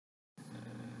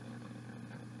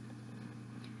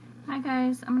Hi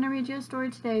guys, I'm going to read you a story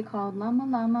today called Llama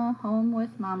Llama Home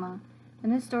with Mama,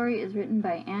 and this story is written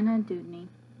by Dewdney.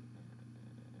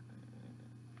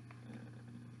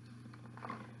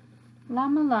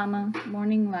 Llama Llama,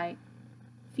 morning light,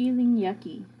 feeling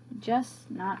yucky, just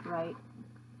not right.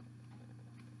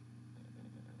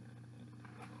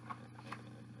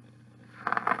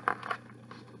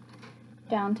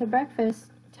 Down to breakfast,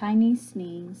 tiny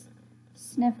sneeze,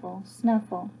 sniffle,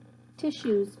 snuffle,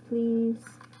 tissues please.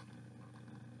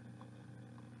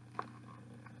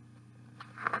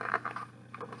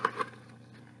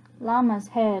 Llama's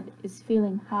head is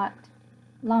feeling hot.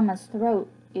 Llama's throat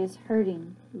is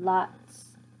hurting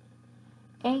lots.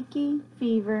 Achy,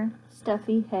 fever,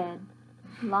 stuffy head.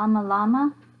 Llama,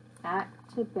 llama, back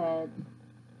to bed.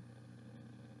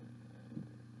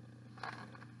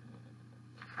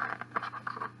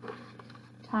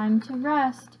 Time to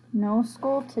rest. No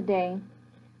school today.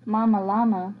 Mama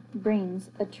Llama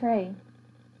brings a tray.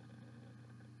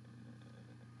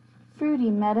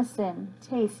 Fruity medicine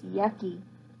tastes yucky.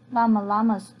 Llama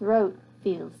Llama's throat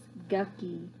feels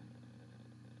gucky.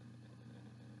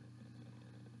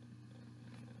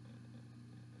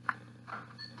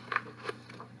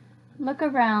 Look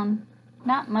around,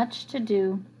 not much to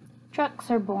do.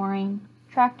 Trucks are boring,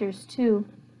 tractors too.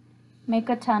 Make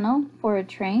a tunnel for a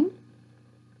train?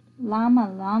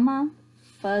 Llama Llama,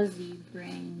 fuzzy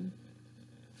brain.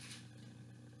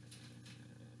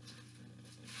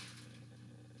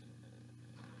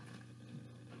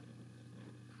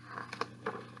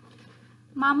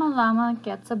 Mama Llama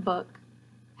gets a book.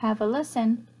 Have a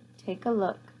listen, take a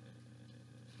look.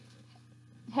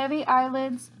 Heavy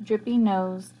eyelids, drippy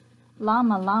nose.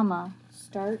 Llama Llama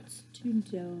starts to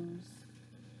doze.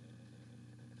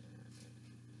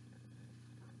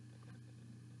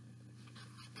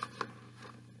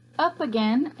 Up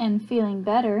again and feeling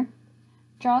better.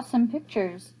 Draw some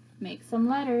pictures, make some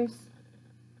letters.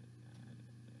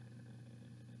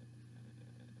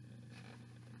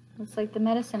 Looks like the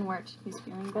medicine worked. He's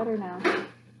feeling better now.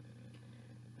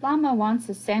 Llama wants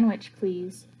a sandwich,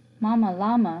 please. Mama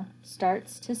Llama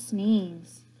starts to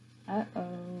sneeze.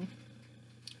 Uh-oh.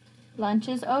 Lunch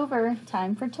is over.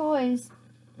 Time for toys.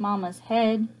 Mama's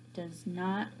head does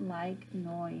not like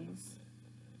noise.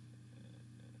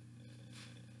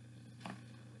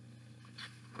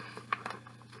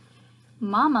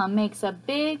 Mama makes a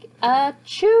big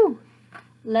achoo.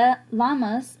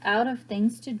 Llama's out of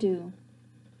things to do.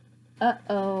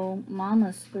 Uh-oh,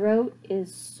 Mama's throat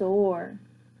is sore.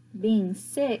 Being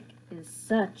sick is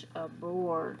such a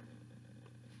bore.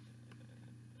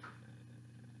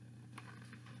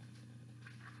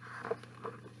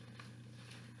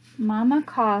 Mama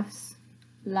coughs.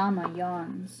 Llama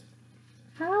yawns.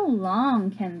 How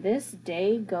long can this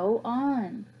day go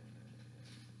on?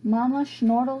 Mama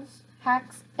snortles,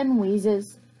 hacks, and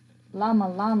wheezes. Llama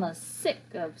Llama's sick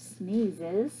of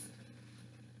sneezes.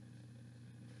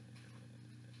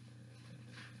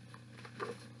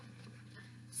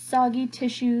 Soggy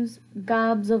tissues,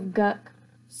 gobs of guck,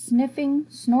 sniffing,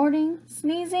 snorting,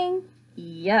 sneezing,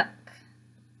 yuck.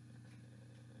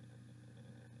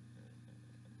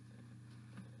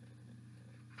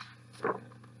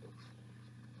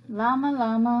 Llama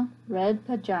Llama, red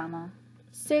pajama,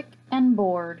 sick and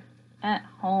bored, at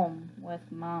home with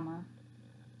Mama.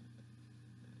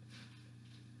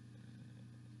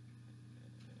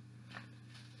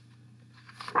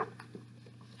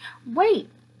 Wait!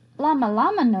 Llama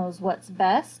Llama knows what's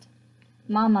best.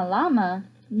 Mama Llama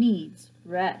needs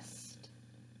rest.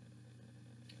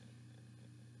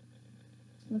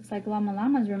 Looks like Llama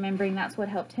Llama's remembering that's what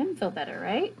helped him feel better,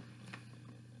 right?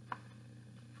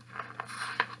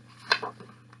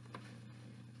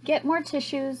 Get more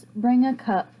tissues, bring a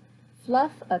cup.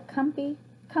 Fluff a comfy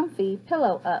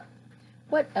pillow up.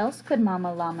 What else could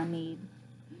Mama Llama need?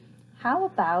 How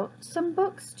about some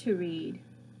books to read?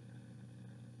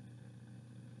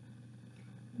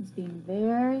 He's being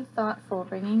very thoughtful,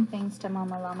 bringing things to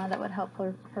Mama Llama that would help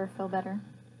her feel better.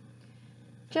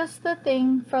 Just the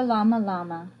thing for Llama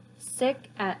Llama. Sick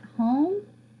at home?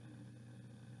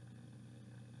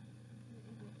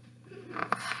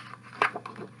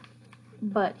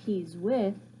 But he's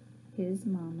with his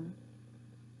mama.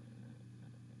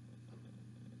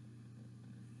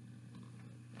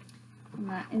 And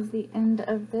that is the end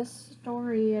of this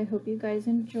story. I hope you guys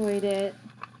enjoyed it.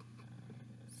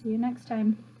 See you next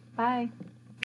time. Bye.